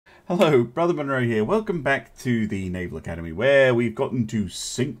Hello, Brother Monroe here. Welcome back to the Naval Academy, where we've gotten to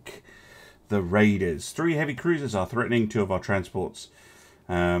sink the raiders. 3 heavy cruisers are threatening 2 of our transports.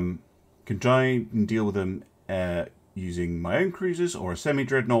 Can try and deal with them using my own cruisers or a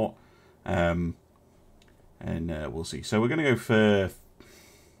semi-dreadnought, and we'll see. So we're going to go for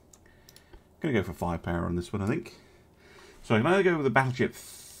firepower on this one, I think. So I can either go with a battleship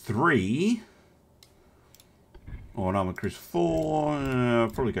 3 or an armoured cruiser 4. I'll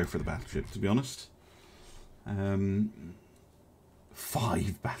probably go for the battleship, to be honest. 5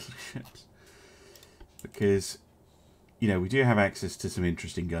 battleships. Because, you know, we do have access to some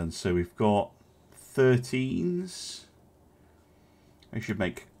interesting guns. So we've got 13s. I should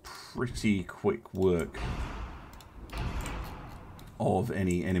make pretty quick work of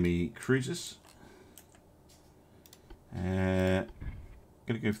any enemy cruisers. Gonna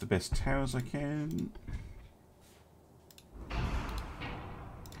go for the best towers I can.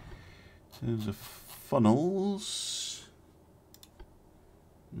 In terms of funnels,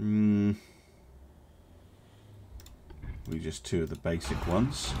 we just 2 of the basic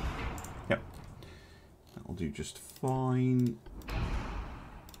ones. Yep, that'll do just fine.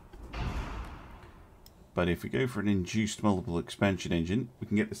 But if we go for an induced multiple expansion engine, we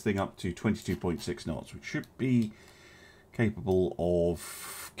can get this thing up to 22.6 knots, which should be capable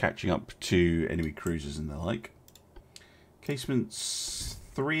of catching up to enemy cruisers and the like. Casements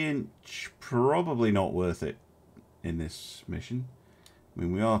 3-inch, probably not worth it in this mission. I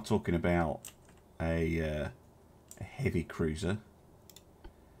mean, we are talking about a heavy cruiser.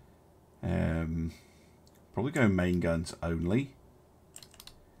 Probably go main guns only.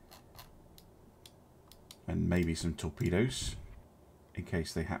 And maybe some torpedoes, in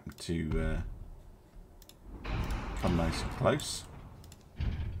case they happen to come nice and close.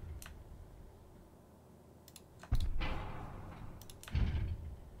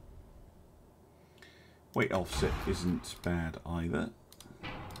 Weight offset isn't bad either.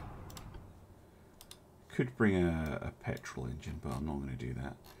 Could bring a petrol engine, but I'm not going to do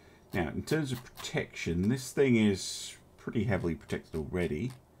that. Now, in terms of protection, this thing is pretty heavily protected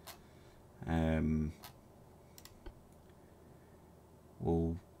already.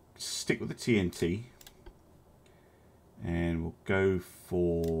 We'll stick with the TNT. And we'll go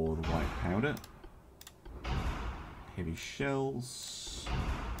for the white powder. Heavy shells.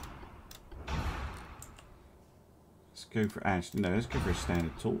 Let's go for let's go for a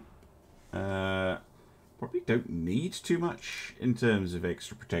standard torp. Probably don't need too much in terms of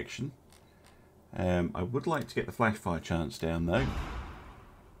extra protection. I would like to get the flash fire chance down though.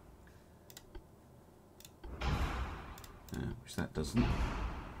 Which that doesn't.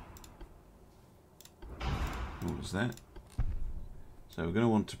 What was that? So we're going to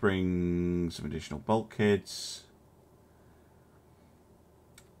want to bring some additional bulkheads.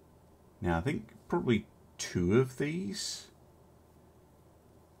 Now I think probably 2 of these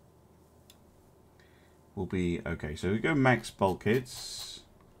will be okay. So we go max bulkheads.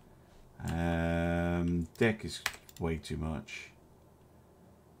 Deck is way too much.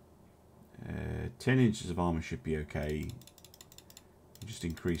 10 inches of armor should be okay. Just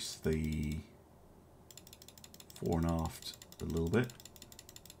increase the fore and aft a little bit.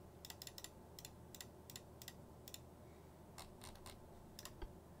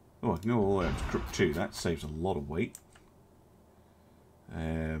 Oh, I can go all the way up to Crook 2. That saves a lot of weight.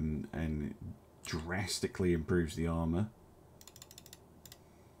 And drastically improves the armor.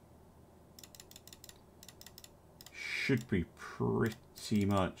 Should be pretty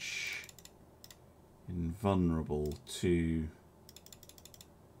much invulnerable to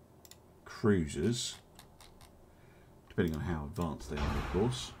cruisers, depending on how advanced they are, of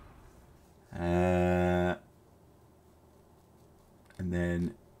course. And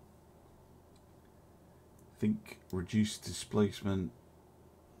then I think reduce displacement.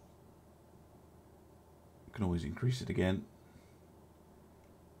 I can always increase it again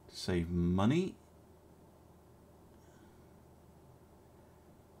to save money.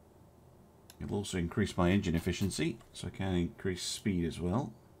 It'll also increase my engine efficiency, so I can increase speed as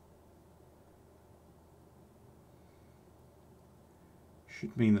well.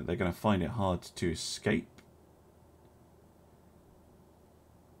 Should mean that they're going to find it hard to escape.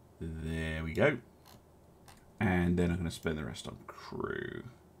 There we go. And then I'm going to spend the rest on crew.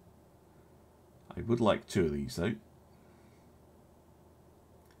 I would like 2 of these though.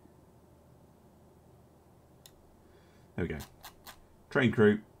 There we go. Train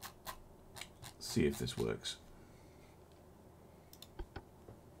crew. See if this works.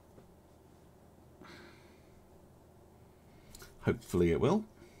 Hopefully it will.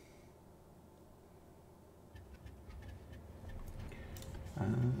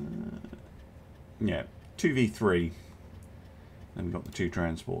 Yeah, 2v3. Then we've got the 2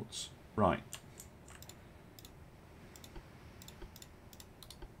 transports. Right.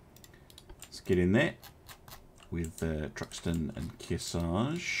 Let's get in there with Truxton and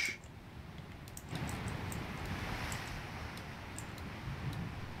HUZZAH.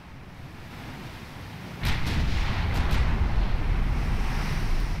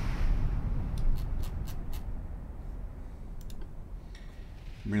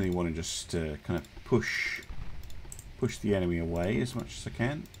 Really want to just kind of push the enemy away as much as I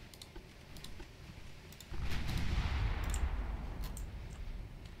can.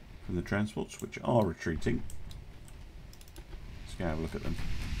 From the transports, which are retreating. Let's go have a look at them.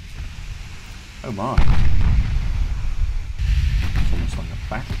 Oh my! It's almost like a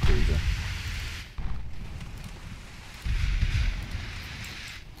battle cruiser.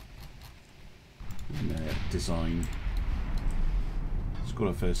 And design. Got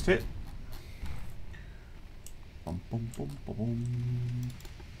our first hit. Bum, bum, bum, bum, bum.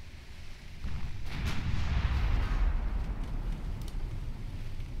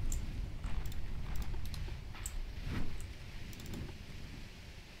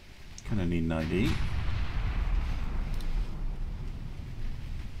 Kinda need an ID.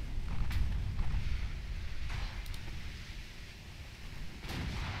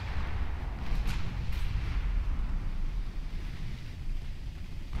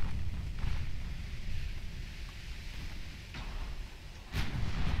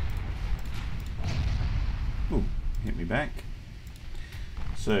 Back.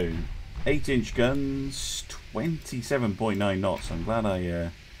 So 8-inch guns, 27.9 knots. I'm glad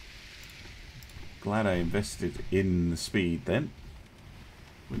I invested in the speed then.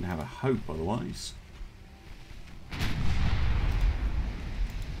 Wouldn't have a hope otherwise.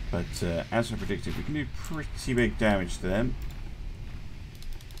 But as I predicted, we can do pretty big damage to them.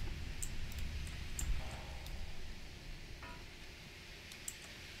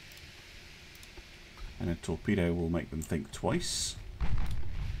 And a torpedo will make them think twice.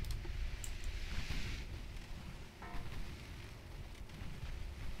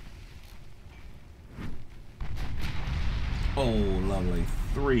 Oh, lovely.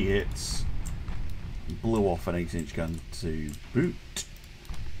 3 hits. Blew off an 8-inch gun to boot.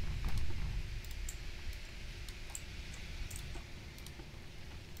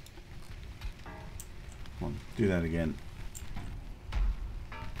 Come on, do that again.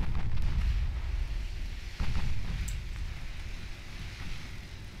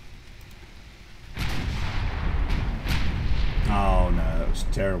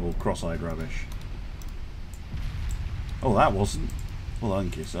 Terrible cross-eyed rubbish. Oh, that wasn't. Well done,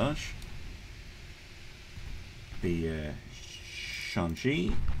 HUZZAH. The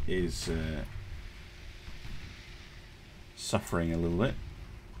Shanxi is suffering a little bit.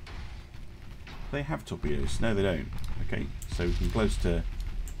 They have torpedoes. No, they don't. Okay, so we can close to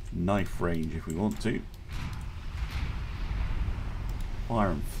knife range if we want to.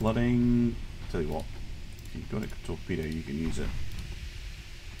 Fire and flooding. Tell you what, if you've got a torpedo, you can use it.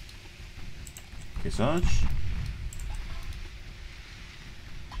 HUZZAH.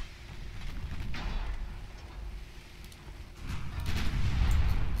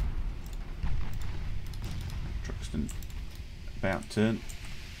 Truxton about turn.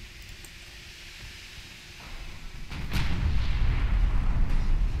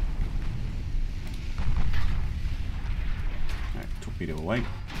 Right, torpedo away.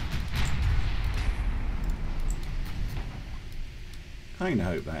 Kinda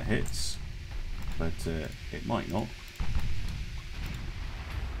hope that hits. But it might not.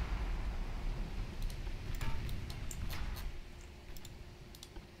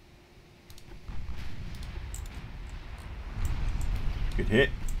 Good hit.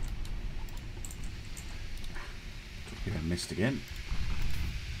 Torpedo missed again.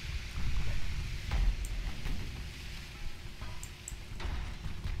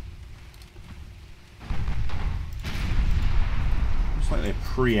 Like they're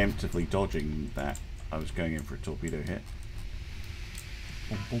preemptively dodging that. I was going in for a torpedo hit.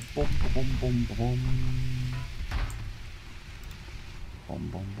 Bum, bum, bum, bum, bum, bum. Bum,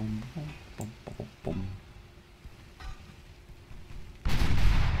 bum, bum, bum, bum, bum, bum.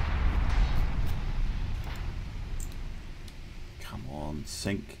 Come on,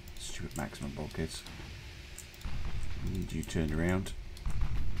 sink. Stupid maximum bulkheads. Need you turned around.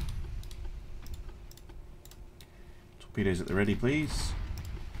 Torpedoes at the ready, please.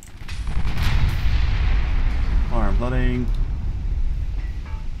 Fire and flooding.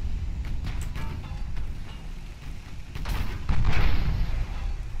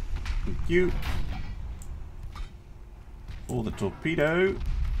 Thank you. For the torpedo.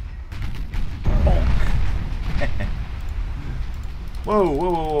 Bonk. Whoa,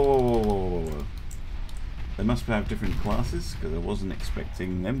 whoa, whoa, whoa, whoa, whoa, whoa. They must have different classes, because I wasn't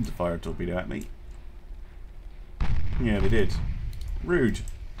expecting them to fire a torpedo at me. Yeah, they did. Rude.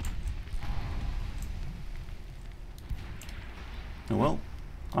 Oh well,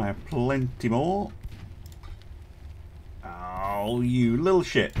 I have plenty more. Oh, you little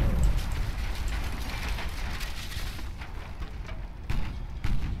shit.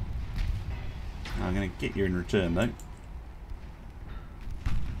 I'm going to get you in return, though.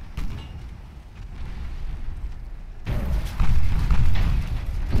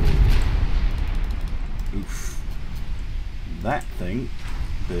 Oof. That thing,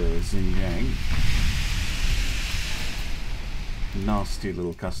 the Xinjiang. Nasty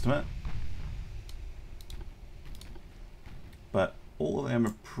little customer. But all of them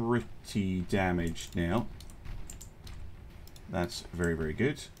are pretty damaged now. That's very, very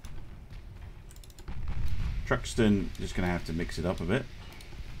good. Truxton, just going to have to mix it up a bit.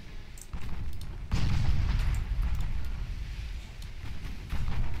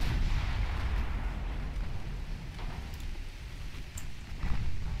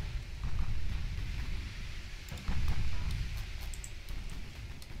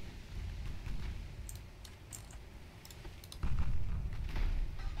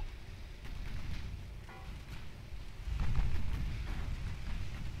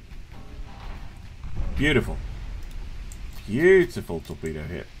 Beautiful. Beautiful torpedo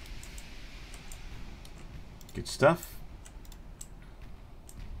hit. Good stuff.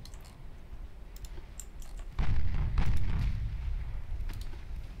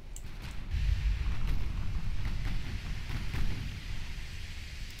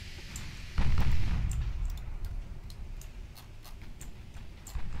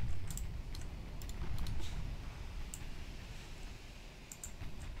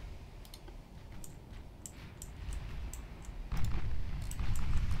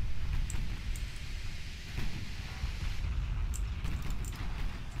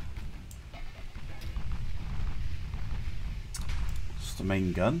 The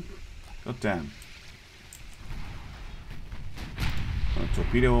main gun. God damn. A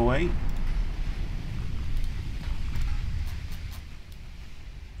torpedo away.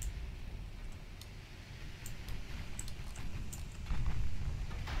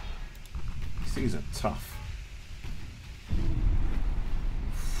 These things are tough.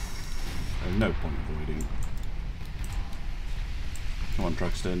 There's no point avoiding. Come on,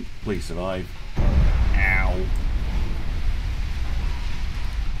 Truxton. Please survive. Ow.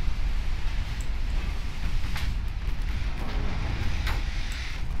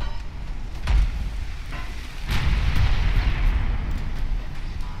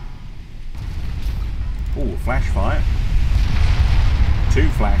 Flash fire, 2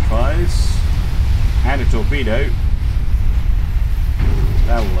 flash fires, and a torpedo.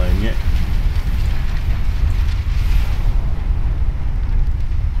 That'll learn you.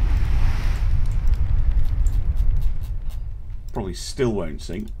 Probably still won't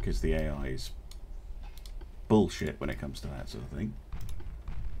sink because the AI is bullshit when it comes to that sort of thing.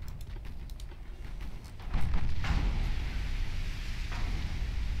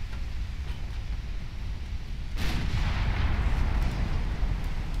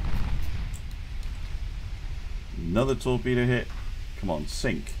 Another torpedo hit. Come on,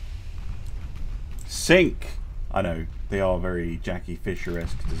 sink. Sink! I know, they are very Jackie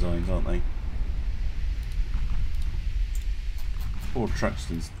Fisher-esque designs, aren't they? Poor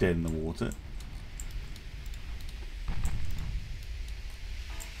Truxton's dead in the water.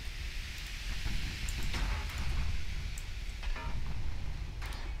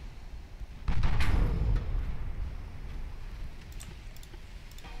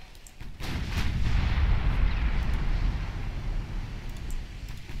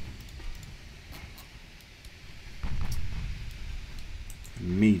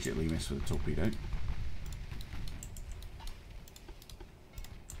 Immediately miss with a torpedo.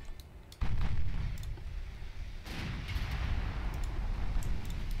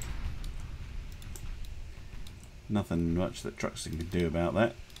 Nothing much that Truxton can do about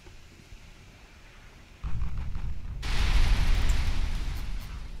that.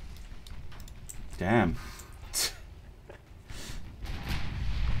 Damn. Just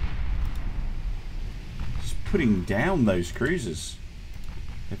putting down those cruisers.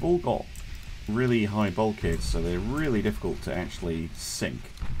 They've all got really high bulkheads, so they're really difficult to actually sink.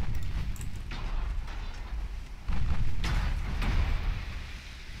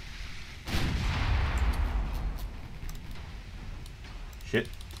 Shit.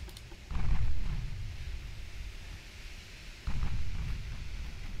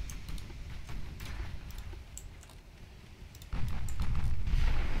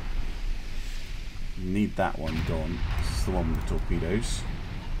 need that one gone. This is the one with the torpedoes.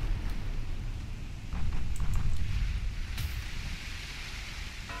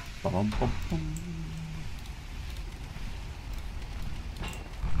 Ba-bum-bum-bum.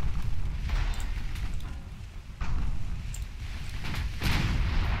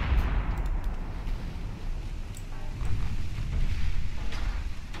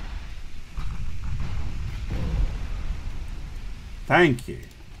 Thank you.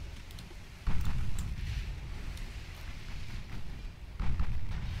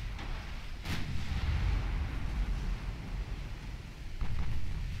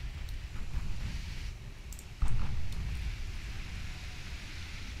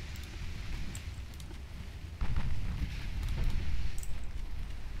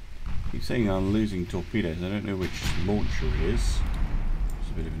 Keep saying I'm losing torpedoes. I don't know which launcher it is. It's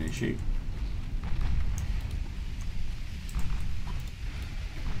a bit of an issue.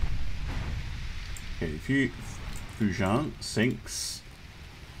 Okay, Fujan sinks.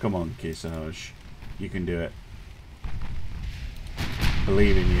 Come on, HUZZAH. You can do it.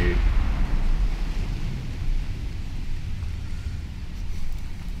 Believe in you.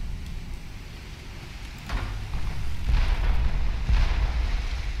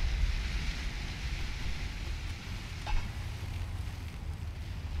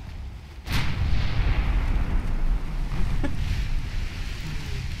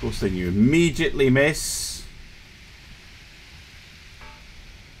 Of course, then you immediately miss.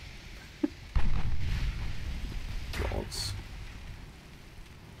 Gods.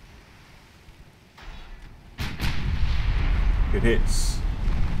 Good hits.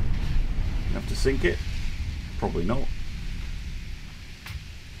 Enough to sink it? Probably not.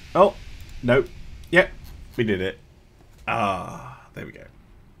 Oh, no. Yep, we did it. Ah, there we go.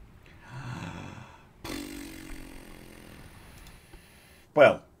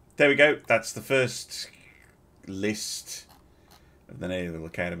 Well, there we go. That's the first list of the Naval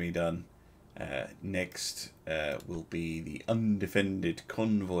Academy done. Next will be the undefended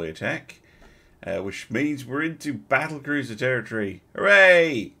convoy attack, which means we're into battlecruiser territory.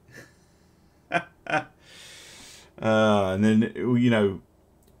 Hooray! And then, you know,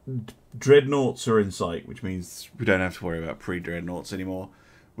 Dreadnoughts are in sight, which means we don't have to worry about pre-Dreadnoughts anymore,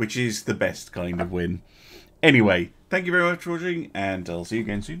 which is the best kind of win. Anyway, thank you very much for watching, and I'll see you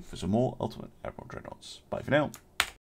again soon for some more Ultimate Admiral Dreadnoughts. Bye for now.